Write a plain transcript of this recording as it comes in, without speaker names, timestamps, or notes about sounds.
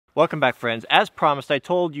Welcome back, friends. As promised, I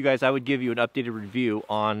told you guys I would give you an updated review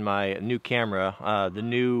on my new camera,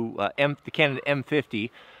 the Canon M50.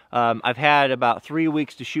 I've had about 3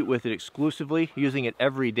 weeks to shoot with it exclusively, using it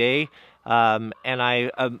every day, and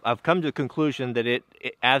I've come to the conclusion that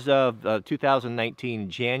as of 2019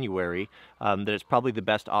 January, that it's probably the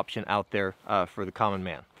best option out there for the common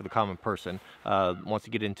man, for the common person, wants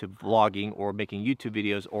to get into vlogging or making YouTube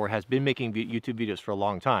videos, or has been making YouTube videos for a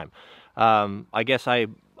long time. I guess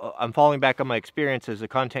I'm falling back on my experience as a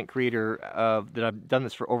content creator that I've done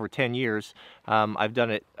this for over 10 years. I've done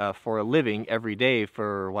it for a living every day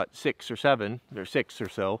for, what, 6 or 7, or 6 or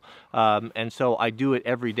so. And so I do it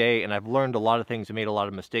every day, and I've learned a lot of things and made a lot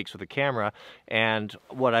of mistakes with the camera. And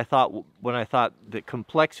when I thought that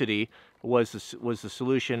complexity was the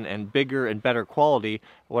solution, and bigger and better quality,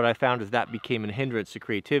 what I found is that became a hindrance to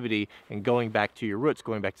creativity, and going back to your roots,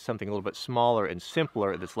 going back to something a little bit smaller and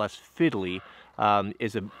simpler that's less fiddly,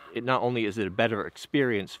 not only is it a better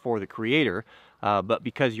experience for the creator, but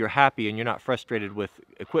because you're happy and you're not frustrated with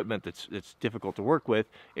equipment that's difficult to work with,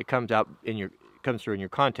 it comes through in your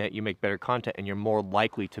content. You make better content, and you're more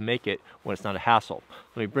likely to make it when it's not a hassle.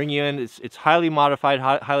 Let me bring you in. It's highly modified,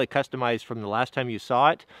 highly customized from the last time you saw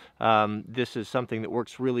it. This is something that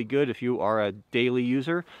works really good if you are a daily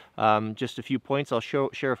user. Just a few points. I'll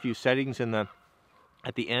share a few settings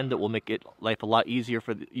at the end that will make life a lot easier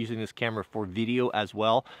for using this camera for video as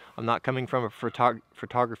well. I'm not coming from a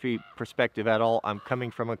photography perspective at all. I'm coming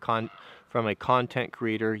from a content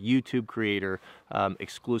creator, YouTube creator,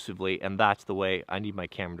 exclusively, and that's the way I need my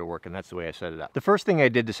camera to work, and that's the way I set it up. The first thing I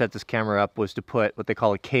did to set this camera up was to put what they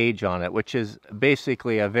call a cage on it, which is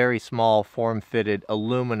basically a very small form-fitted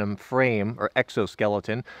aluminum frame or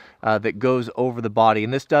exoskeleton that goes over the body,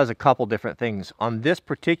 and this does a couple different things. On this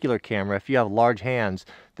particular camera, if you have large hands,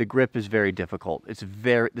 the grip is very difficult.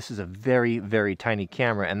 This is a very, very tiny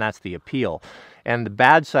camera, and that's the appeal. And the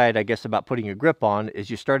bad side, I guess, about putting a grip on is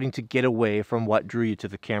you're starting to get away from what drew you to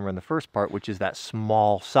the camera in the first part, which is that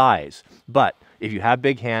small size. But if you have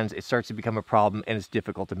big hands, it starts to become a problem, and it's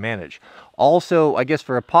difficult to manage. Also, I guess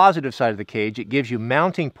for a positive side of the cage, it gives you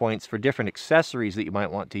mounting points for different accessories that you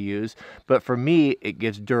might want to use. But for me, it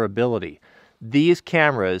gives durability. These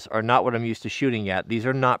cameras are not what I'm used to shooting at. These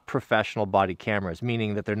are not professional body cameras,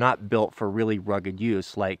 meaning that they're not built for really rugged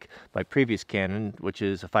use like my previous Canon, which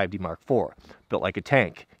is a 5D Mark IV, built like a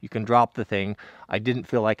tank. You can drop the thing. I didn't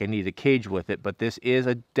feel like I needed a cage with it, but this is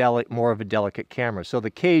more of a delicate camera. So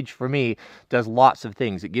the cage for me does lots of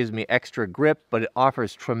things. It gives me extra grip, but it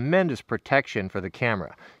offers tremendous protection for the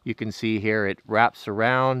camera. You can see here it wraps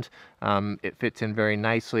around. It fits in very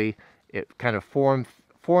nicely. It kind of forms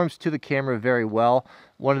to the camera very well.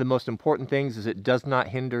 One of the most important things is it does not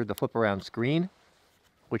hinder the flip around screen,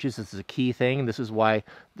 which is a key thing. This is why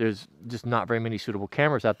there's just not very many suitable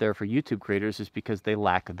cameras out there for YouTube creators, is because they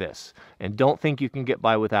lack this. And don't think you can get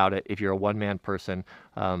by without it if you're a one-man person.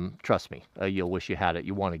 Trust me, you'll wish you had it.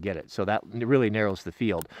 You want to get it. So that really narrows the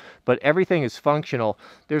field. But everything is functional.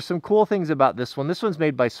 There's some cool things about this one. This one's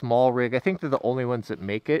made by Small Rig. I think they're the only ones that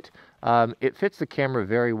make it. It fits the camera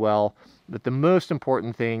very well. But the most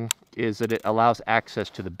important thing is that it allows access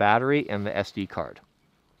to the battery and the SD card.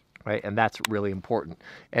 Right, and that's really important,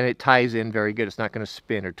 and it ties in very good. It's not going to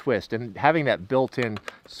spin or twist, and having that built-in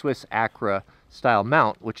Swiss Acra style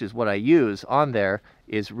mount, which is what I use on there,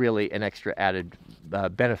 is really an extra added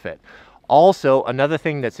benefit. Also, another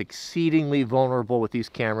thing that's exceedingly vulnerable with these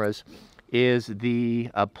cameras is the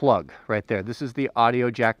plug right there. This is the audio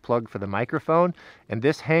jack plug for the microphone, and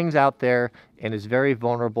this hangs out there and is very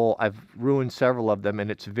vulnerable. I've ruined several of them, and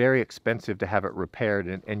it's very expensive to have it repaired,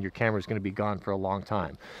 and your camera is going to be gone for a long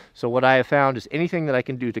time. So what I have found is anything that I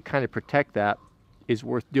can do to kind of protect that is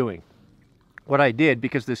worth doing. What I did,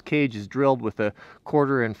 because this cage is drilled with a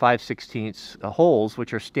 1/4 and 5/16 holes,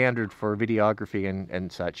 which are standard for videography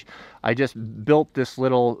and such, I just built this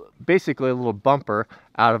basically a little bumper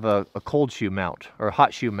out of a cold shoe mount, or a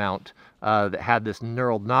hot shoe mount, that had this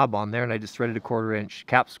knurled knob on there, and I just threaded a 1/4 inch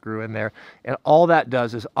cap screw in there, and all that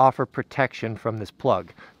does is offer protection from this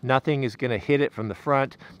plug. Nothing is going to hit it from the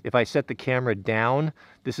front. If I set the camera down,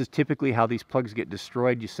 this is typically how these plugs get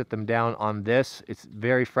destroyed. You set them down on this, it's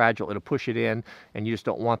very fragile, it'll push it in, and you just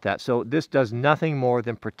don't want that. So this does nothing more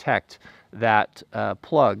than protect that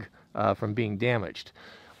plug from being damaged.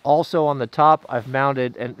 Also on the top, I've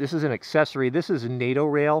mounted, and this is an accessory, this is a NATO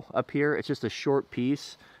rail up here. It's just a short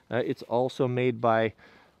piece. It's also made by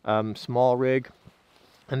Small Rig,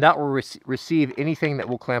 and that will receive anything that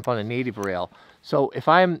will clamp on a native rail. So if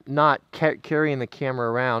I'm not carrying the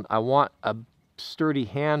camera around, I want a sturdy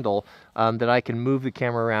handle that I can move the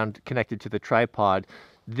camera around connected to the tripod.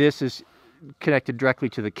 This is connected directly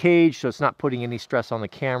to the cage, so it's not putting any stress on the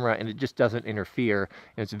camera, and it just doesn't interfere,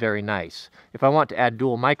 and it's very nice. If I want to add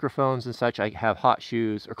dual microphones and such, I have hot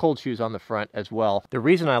shoes or cold shoes on the front as well. The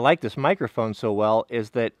reason I like this microphone so well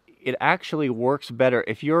is that it actually works better.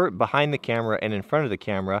 If you're behind the camera and in front of the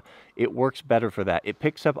camera, it works better for that. It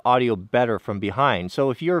picks up audio better from behind. So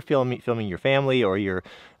if you're filming your family, or you're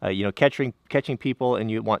you know, catching people, and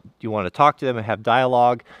you want to talk to them and have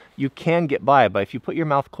dialogue, you can get by. But if you put your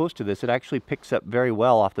mouth close to this, it actually picks up very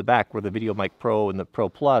well off the back, where the VideoMic Pro and the Pro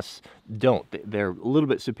Plus don't. They're a little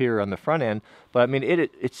bit superior on the front end, but I mean,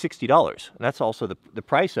 it's $60, and that's also the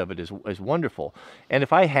price of it is wonderful. And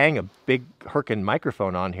if I hang a big Herkin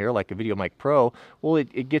microphone on here, like a VideoMic Pro, well,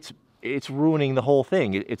 it's ruining the whole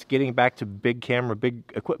thing. It's getting back to big camera, big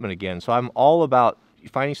equipment again. So I'm all about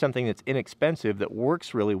finding something that's inexpensive, that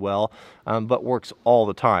works really well, but works all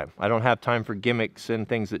the time. I don't have time for gimmicks and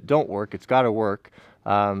things that don't work. It's got to work.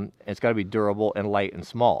 It's got to be durable and light and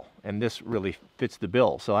small. And this really fits the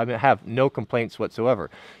bill. So I have no complaints whatsoever.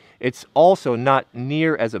 It's also not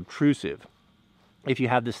near as obtrusive. If you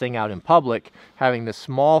have this thing out in public, having the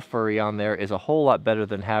small furry on there is a whole lot better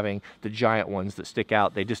than having the giant ones that stick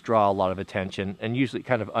out. They just draw a lot of attention, and usually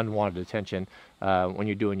kind of unwanted attention when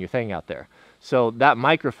you're doing your thing out there. So that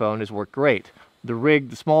microphone has worked great. The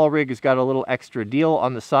small rig has got a little extra deal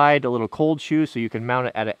on the side, a little cold shoe, so you can mount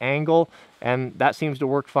it at an angle, and that seems to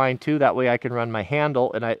work fine too. That way I can run my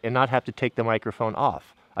handle and not have to take the microphone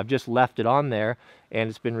off. I've just left it on there, and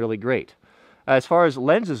it's been really great. As far as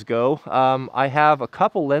lenses go, I have a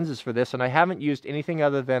couple lenses for this, and I haven't used anything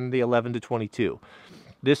other than the 11-22.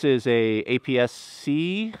 This is a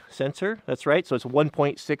APS-C sensor, that's right, so it's a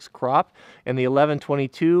 1.6 crop, and the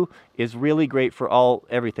 11-22 is really great for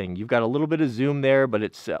everything. You've got a little bit of zoom there, but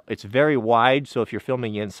it's very wide, so if you're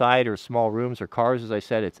filming inside or small rooms or cars, as I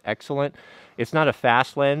said, it's excellent. It's not a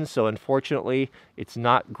fast lens, so unfortunately, it's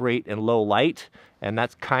not great in low light, and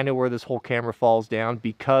that's kind of where this whole camera falls down,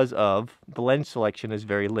 because of the lens selection is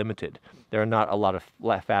very limited. There are not a lot of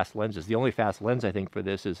fast lenses. The only fast lens I think for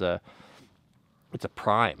this is it's a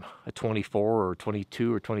prime, a 24 or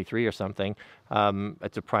 22 or 23 or something.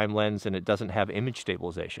 It's a prime lens, and it doesn't have image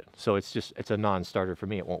stabilization. So it's a non-starter for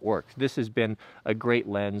me. It won't work. This has been a great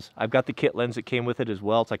lens. I've got the kit lens that came with it as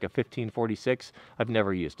well. It's like a 15-46. I've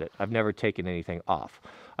never used it. I've never taken anything off.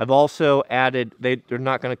 I've also added, they're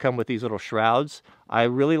not going to come with these little shrouds. I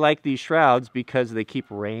really like these shrouds because they keep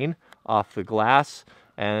rain off the glass,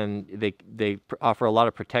 and they offer a lot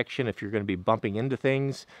of protection if you're going to be bumping into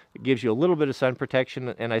things. It gives you a little bit of sun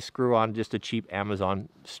protection, and I screw on just a cheap Amazon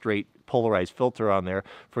straight polarized filter on there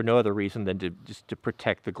for no other reason than just to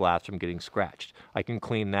protect the glass from getting scratched. I can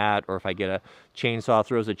clean that, or if I get a chainsaw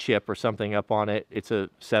throws a chip or something up on it, it's a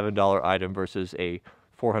 $7 item versus a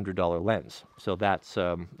 $400 lens. So that's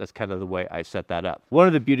kind of the way I set that up. One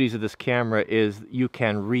of the beauties of this camera is you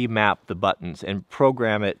can remap the buttons and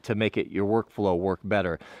program it to make your workflow work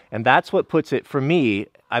better. And that's what puts it, for me,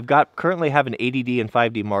 currently have an 80D and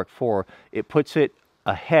 5D Mark IV. It puts it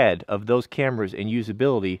ahead of those cameras in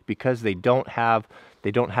usability because they don't have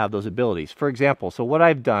those abilities. For example, so what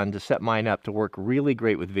I've done to set mine up to work really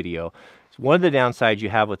great with video, one of the downsides you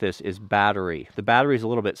have with this is battery. The battery is a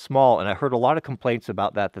little bit small, and I heard a lot of complaints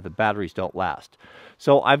about that the batteries don't last.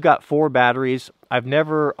 So I've got 4 batteries. On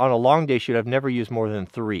a long day shoot, I've never used more than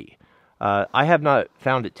 3. I have not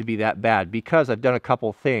found it to be that bad because I've done a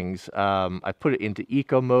couple things. I've put it into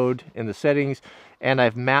eco mode in the settings, and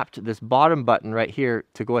I've mapped this bottom button right here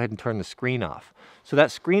to go ahead and turn the screen off. So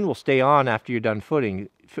that screen will stay on after you're done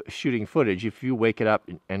shooting footage. If you wake it up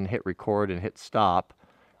and hit record and hit stop,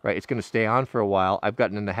 right, it's going to stay on for a while. I've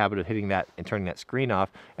gotten in the habit of hitting that and turning that screen off,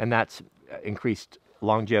 and that's increased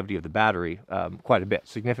longevity of the battery quite a bit,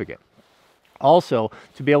 significant. Also,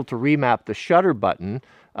 to be able to remap the shutter button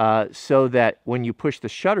so that when you push the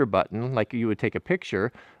shutter button, like you would take a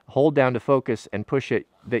picture, hold down to focus and push it,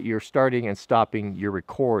 that you're starting and stopping your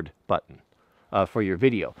record button for your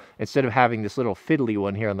video. Instead of having this little fiddly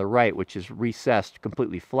one here on the right, which is recessed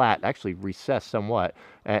completely flat, actually recessed somewhat,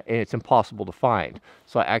 and it's impossible to find.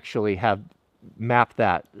 So I actually have mapped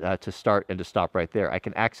that to start and to stop right there. I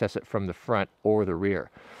can access it from the front or the rear.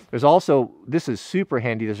 There's also, this is super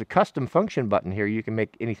handy, there's a custom function button here. You can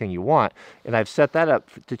make anything you want, and I've set that up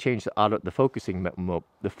to change the focusing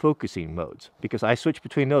modes, because I switch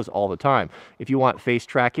between those all the time. If you want face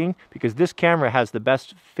tracking, because this camera has the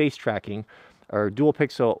best face tracking or dual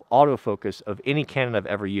pixel autofocus of any Canon I've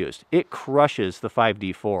ever used. It crushes the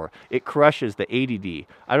 5D4. It crushes the 80D.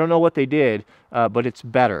 I don't know what they did, but it's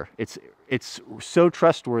better. It's so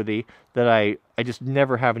trustworthy that I just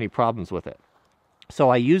never have any problems with it. So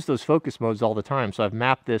I use those focus modes all the time. So I've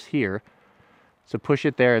mapped this here, So push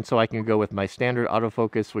it there, and so I can go with my standard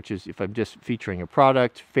autofocus, which is if I'm just featuring a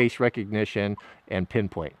product, face recognition, and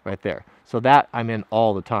pinpoint right there. So that I'm in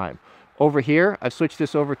all the time. Over here, I've switched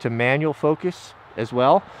this over to manual focus as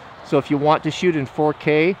well. So if you want to shoot in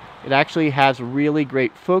 4K, it actually has really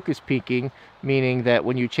great focus peaking, meaning that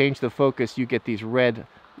when you change the focus, you get these red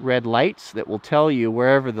lights that will tell you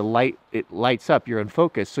wherever it lights up, you're in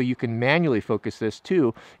focus. So you can manually focus this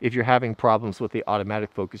too if you're having problems with the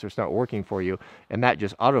automatic focus or it's not working for you, and that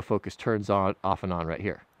just autofocus turns on, off and on right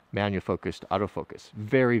here. Manual focused autofocus.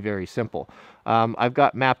 Very, very simple. I've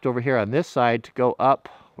got mapped over here on this side to go up.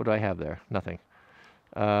 What do I have there? Nothing.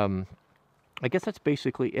 I guess that's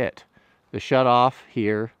basically it. The shut off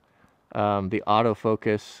here, the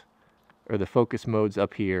autofocus or the focus modes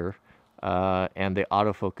up here, and the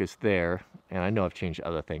autofocus there. And I know I've changed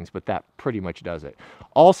other things, but that pretty much does it.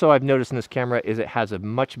 Also, I've noticed in this camera is it has a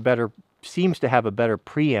much better, seems to have a better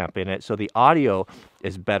preamp in it, so the audio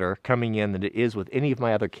is better coming in than it is with any of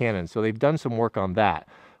my other Canons. So they've done some work on that.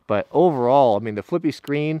 But overall, I mean, the flippy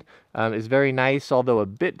screen is very nice, although a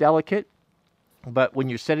bit delicate. But when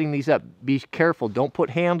you're setting these up, be careful. Don't put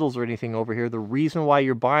handles or anything over here. The reason why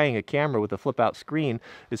you're buying a camera with a flip-out screen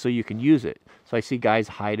is so you can use it. So I see guys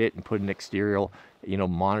hide it and put an exterior,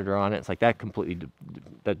 monitor on it. It's like that completely,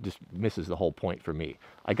 that just misses the whole point for me.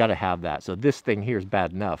 I got to have that. So this thing here is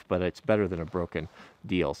bad enough, but it's better than a broken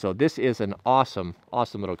deal. So this is an awesome,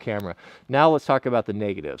 awesome little camera. Now let's talk about the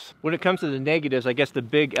negatives. When it comes to the negatives, I guess the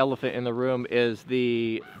big elephant in the room is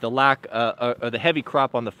the lack or the heavy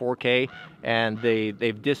crop on the 4K, and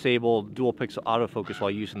they've disabled dual pixel autofocus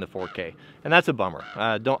while using the 4K, and that's a bummer.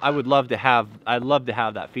 I'd love to have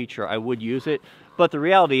that feature. I would use it. But the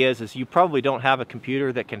reality is you probably don't have a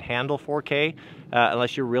computer that can handle 4K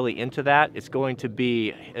unless you're really into that. It's going to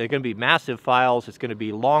be massive files. It's going to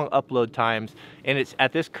be long upload times, and it's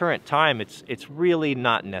at this current time it's really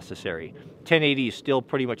not necessary. 1080 is still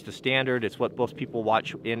pretty much the standard. It's what most people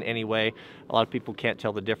watch in anyway. A lot of people can't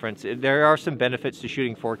tell the difference. There are some benefits to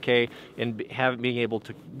shooting 4K and being able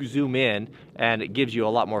to zoom in, and it gives you a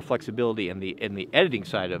lot more flexibility in the editing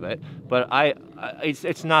side of it. But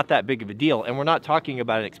it's not that big of a deal, and we're not talking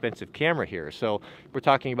about an expensive camera here. So we're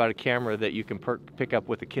talking about a camera that you can pick up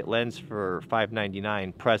with a kit lens for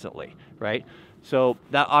 $599 presently, right? So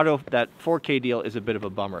that 4K deal is a bit of a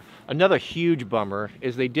bummer. Another huge bummer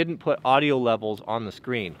is they didn't put audio levels on the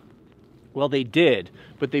screen. Well, they did,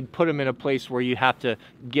 but they put them in a place where you have to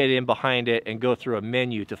get in behind it and go through a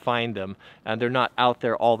menu to find them, and they're not out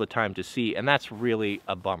there all the time to see, and that's really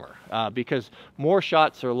a bummer because more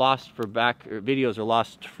shots are lost for videos are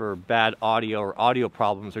lost for bad audio or audio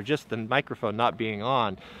problems or just the microphone not being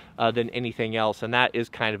on than anything else, and that is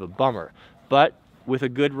kind of a bummer. But with a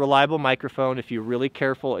good reliable microphone, if you're really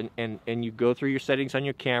careful and you go through your settings on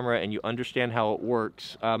your camera and you understand how it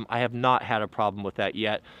works, I have not had a problem with that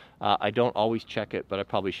yet. I don't always check it, but I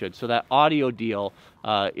probably should. So that audio deal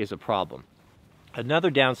is a problem.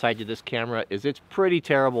 Another downside to this camera is it's pretty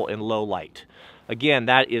terrible in low light. Again,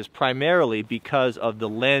 that is primarily because of the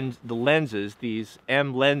lenses, these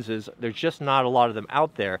M lenses. There's just not a lot of them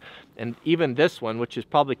out there. And even this one, which is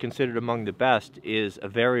probably considered among the best, is a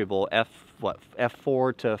variable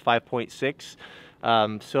f4 to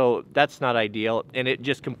 5.6. So that's not ideal, and it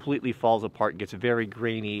just completely falls apart, gets very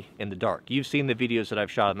grainy in the dark. You've seen the videos that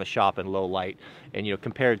I've shot in the shop in low light, and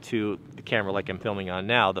compared to the camera like I'm filming on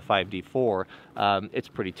now, the 5D4, it's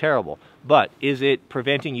pretty terrible. But is it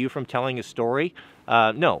preventing you from telling a story?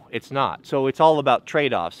 No, it's not. So it's all about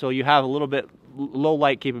trade-offs. So you have a little bit low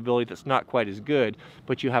light capability that's not quite as good,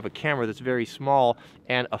 but you have a camera that's very small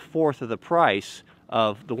and a fourth of the price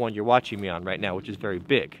of the one you're watching me on right now, which is very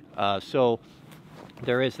big. So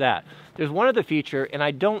there is that. There's one other feature, and I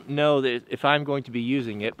don't know that if I'm going to be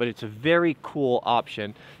using it, but it's a very cool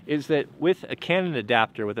option, is that with a Canon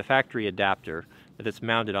adapter, with a factory adapter that's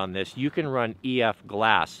mounted on this, you can run EF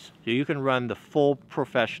glass. So you can run the full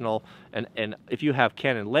professional, and if you have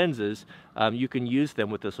Canon lenses, you can use them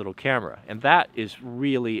with this little camera. And that is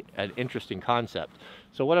really an interesting concept.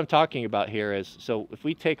 So what I'm talking about here is, so if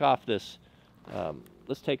we take off this,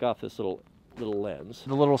 let's take off this little lens,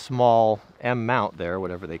 the little small M mount there,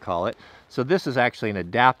 whatever they call it. So this is actually an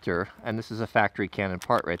adapter, and this is a factory Canon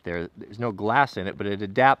part right there. There's no glass in it, but it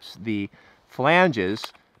adapts the flanges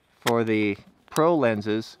for the pro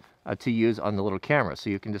lenses to use on the little camera.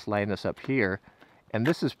 So you can just line this up here, and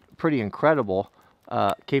this is pretty incredible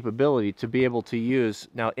capability to be able to use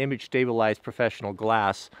now image stabilized professional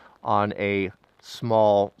glass on a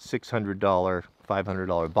small $600,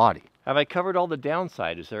 $500 body. Have I covered all the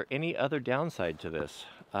downside? Is there any other downside to this?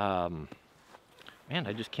 Man,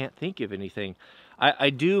 I just can't think of anything.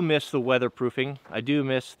 I do miss the weatherproofing. I do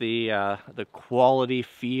miss the quality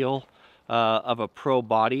feel of a pro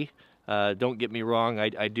body. Don't get me wrong,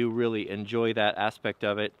 I do really enjoy that aspect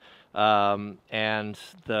of it. And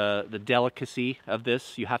the delicacy of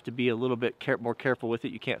this, you have to be a little bit more careful with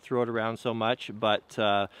it. You can't throw it around so much,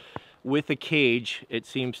 but with a cage, it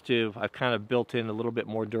seems to, I've kind of built in a little bit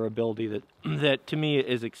more durability that to me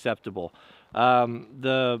is acceptable.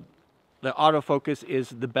 The autofocus is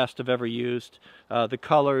the best I've ever used. The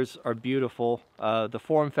colors are beautiful. The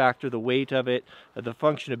form factor, the weight of it, the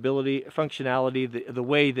functionality, the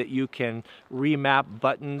way that you can remap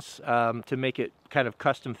buttons to make it kind of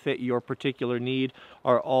custom fit your particular need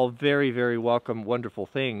are all very, very welcome, wonderful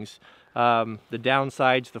things. The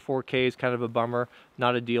downsides, the 4K is kind of a bummer,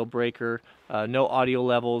 not a deal breaker. No audio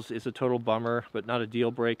levels is a total bummer, but not a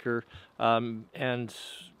deal breaker. And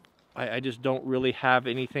I just don't really have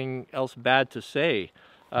anything else bad to say.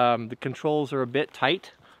 The controls are a bit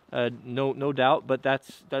tight, no doubt, but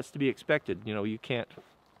that's to be expected. You know, you can't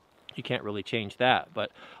really change that.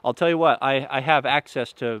 But I'll tell you what, I have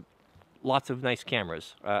access to lots of nice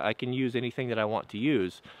cameras. I can use anything that I want to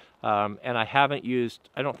use, and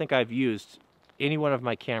I don't think I've used any one of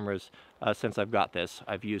my cameras since I've got this.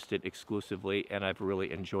 I've used it exclusively and I've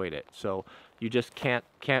really enjoyed it. So you just can't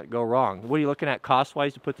go wrong. What are you looking at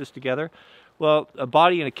cost-wise to put this together? Well, a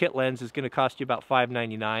body and a kit lens is going to cost you about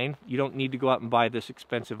 $5.99. You don't need to go out and buy this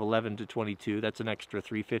expensive 11 to 22. That's an extra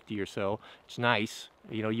 $3.50 or so. It's nice.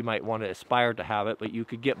 You know, you might want to aspire to have it, but you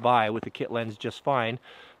could get by with the kit lens just fine.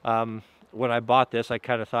 When I bought this, I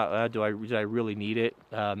kind of thought, did I really need it?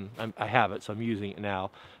 I have it, so I'm using it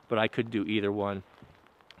now, but I could do either one.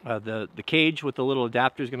 The cage with the little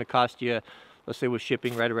adapter is going to cost you, let's say with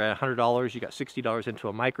shipping, right around $100. You got $60 into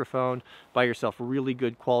a microphone. Buy yourself really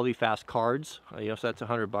good quality fast cards. You know, so that's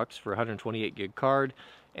 $100 for a 128 gig card.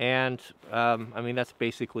 And I mean, that's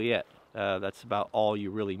basically it. That's about all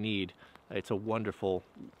you really need. It's a wonderful,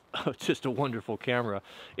 just a wonderful camera.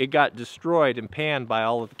 It got destroyed and panned by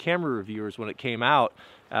all of the camera reviewers when it came out,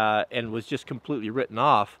 and was just completely written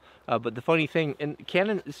off. But the funny thing, and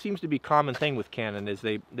Canon, it seems to be a common thing with Canon, is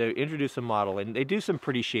they introduce a model and they do some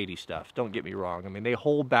pretty shady stuff, don't get me wrong. I mean, they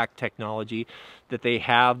hold back technology that they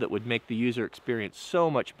have that would make the user experience so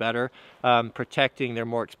much better, protecting their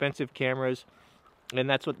more expensive cameras, and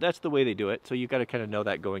that's the way they do it. So you've got to kind of know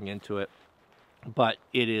that going into it. But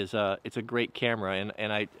it's a great camera,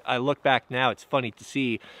 and I look back now, it's funny to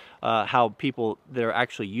see how people that are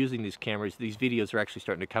actually using these cameras, these videos are actually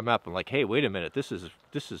starting to come up. I'm like, hey, wait a minute, this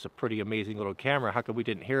is a pretty amazing little camera. How come we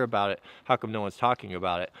didn't hear about it? How come no one's talking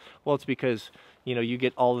about it? Well, it's because, you know, you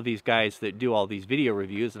get all of these guys that do all these video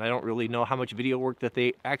reviews, and I don't really know how much video work that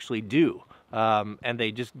they actually do. And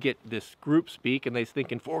they just get this group speak, and they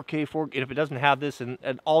think in 4K, and if it doesn't have this,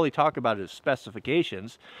 and all they talk about is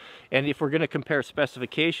specifications. And if we're going to compare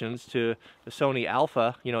specifications to the Sony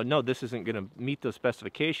Alpha, you know, no, this isn't going to meet those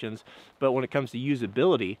specifications. But when it comes to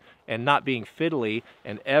usability and not being fiddly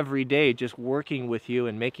and every day just working with you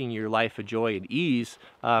and making your life a joy and ease,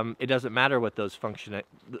 it doesn't matter what those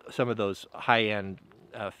some of those high-end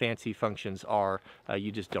fancy functions are.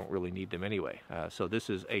 You just don't really need them anyway. So this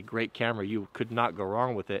is a great camera. You could not go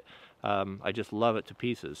wrong with it. I just love it to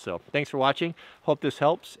pieces. So thanks for watching. Hope this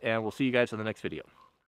helps, and we'll see you guys in the next video.